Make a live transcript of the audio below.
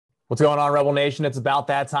What's going on, Rebel Nation? It's about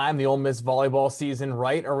that time. The Ole Miss volleyball season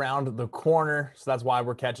right around the corner. So that's why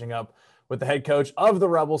we're catching up with the head coach of the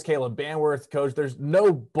Rebels, Kayla Banwarth. Coach, there's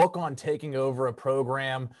no book on taking over a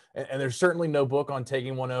program, and there's certainly no book on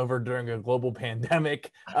taking one over during a global pandemic.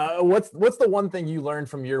 What's the one thing you learned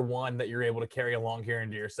from year one that you're able to carry along here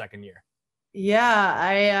into your second year?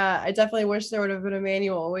 Yeah, I definitely wish there would have been a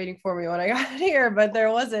manual waiting for me when I got here, but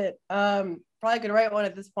there wasn't. Probably could write one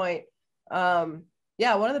at this point.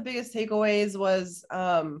 Yeah, one of the biggest takeaways was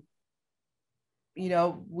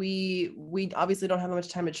we obviously don't have that much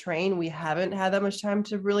time to train. We haven't had that much time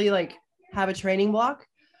to really like have a training block.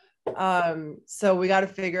 So we got to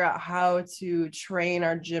figure out how to train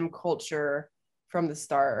our gym culture from the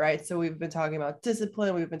start, right? So we've been talking about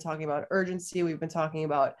discipline, we've been talking about urgency, we've been talking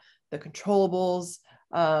about the controllables.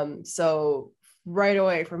 So right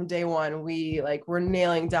away from day one, we're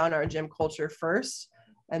nailing down our gym culture first,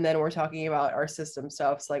 and then we're talking about our system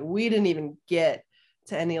stuff. So like we didn't even get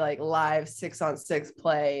to any like live 6-on-6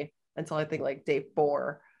 play until I think like day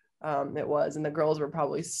 4. It was, and the girls were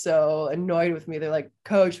probably so annoyed with me. They're like,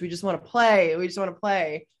 "Coach, we just want to play. We just want to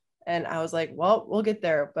play." And I was like, "Well, we'll get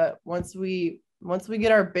there." But once we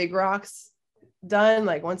get our big rocks done,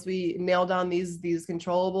 like once we nail down these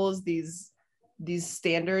controllables, these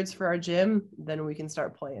standards for our gym, then we can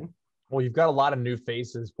start playing. Well, you've got a lot of new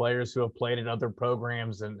faces, players who have played in other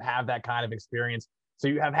programs and have that kind of experience. So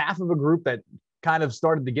you have half of a group that kind of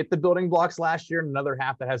started to get the building blocks last year and another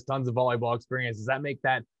half that has tons of volleyball experience. Does that make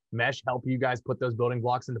that mesh help you guys put those building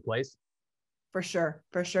blocks into place? For sure.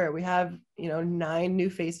 We have 9 new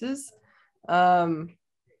faces, 2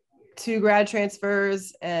 grad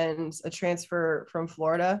transfers and a transfer from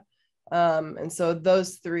Florida. And so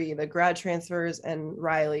those 3, the grad transfers and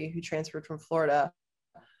Riley, who transferred from Florida,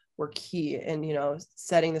 were key in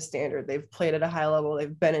setting the standard. They've played at a high level,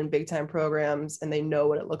 they've been in big time programs, and they know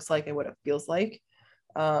what it looks like and what it feels like.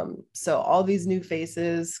 So all these new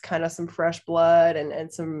faces, kind of some fresh blood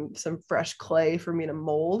and some fresh clay for me to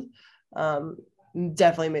mold,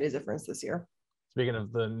 definitely made a difference this year. Speaking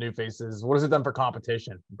of the new faces, what has it done for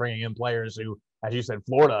competition? Bringing in players who, as you said,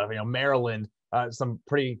 Florida, Maryland, some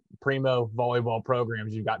pretty primo volleyball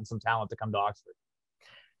programs. You've gotten some talent to come to Oxford.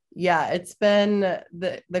 Yeah, it's been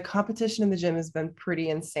the competition in the gym has been pretty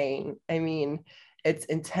insane. I mean, it's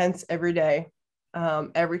intense every day.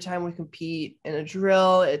 Every time we compete in a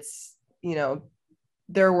drill, it's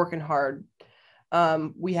they're working hard.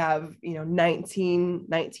 We have 19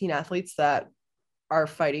 athletes that are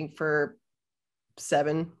fighting for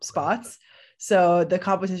 7 spots. So the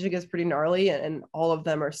competition gets pretty gnarly, and all of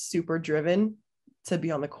them are super driven to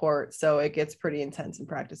be on the court. So it gets pretty intense in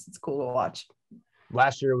practice. It's cool to watch.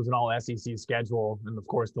 Last year it was an all SEC schedule, and of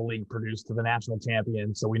course the league produced to the national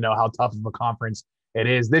champion, so we know how tough of a conference it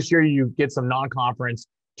is. This year you get some non-conference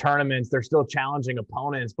tournaments. They're still challenging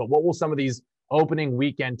opponents, but what will some of these opening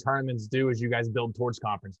weekend tournaments do as you guys build towards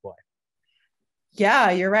conference play?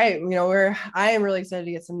 Yeah, you're right. I am really excited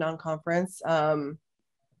to get some non-conference.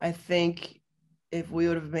 I think if we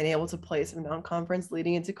would have been able to play some non-conference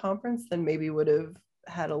leading into conference, then maybe would have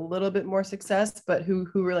had a little bit more success, but who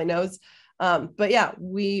really knows? But yeah,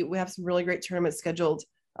 we have some really great tournaments scheduled.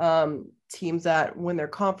 Teams that win their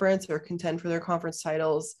conference or contend for their conference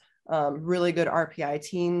titles. Really good RPI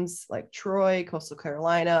teams like Troy, Coastal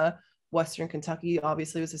Carolina, Western Kentucky.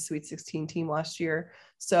 Obviously, was a Sweet 16 team last year.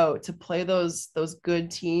 So to play those good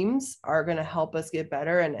teams are going to help us get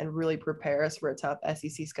better and really prepare us for a tough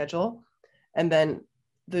SEC schedule. And then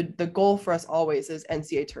the goal for us always is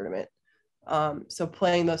NCAA tournament. So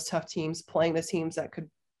playing those tough teams, playing the teams that could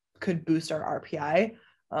boost our RPI,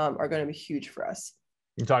 are going to be huge for us.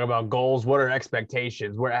 You talk about goals. What are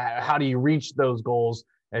expectations? How do you reach those goals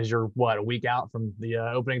as you're a week out from the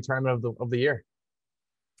opening tournament of the year?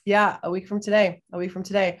 Yeah, a week from today. We have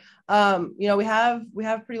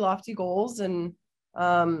pretty lofty goals, and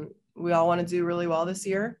we all want to do really well this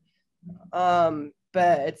year.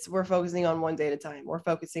 But we're focusing on one day at a time. We're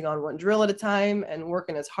focusing on one drill at a time and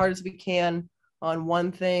working as hard as we can on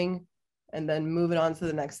one thing, and then moving on to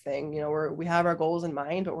the next thing. We have our goals in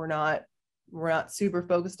mind, but we're not super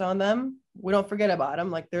focused on them. We don't forget about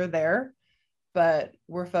them, like they're there, but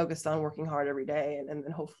we're focused on working hard every day. And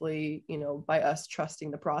then hopefully, by us trusting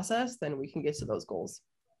the process, then we can get to those goals.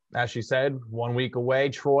 As she said, 1 week away,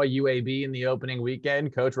 Troy UAB in the opening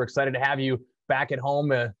weekend. Coach, we're excited to have you back at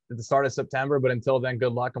home at the start of September, but until then,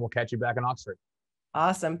 good luck, and we'll catch you back in Oxford.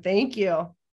 Awesome. Thank you.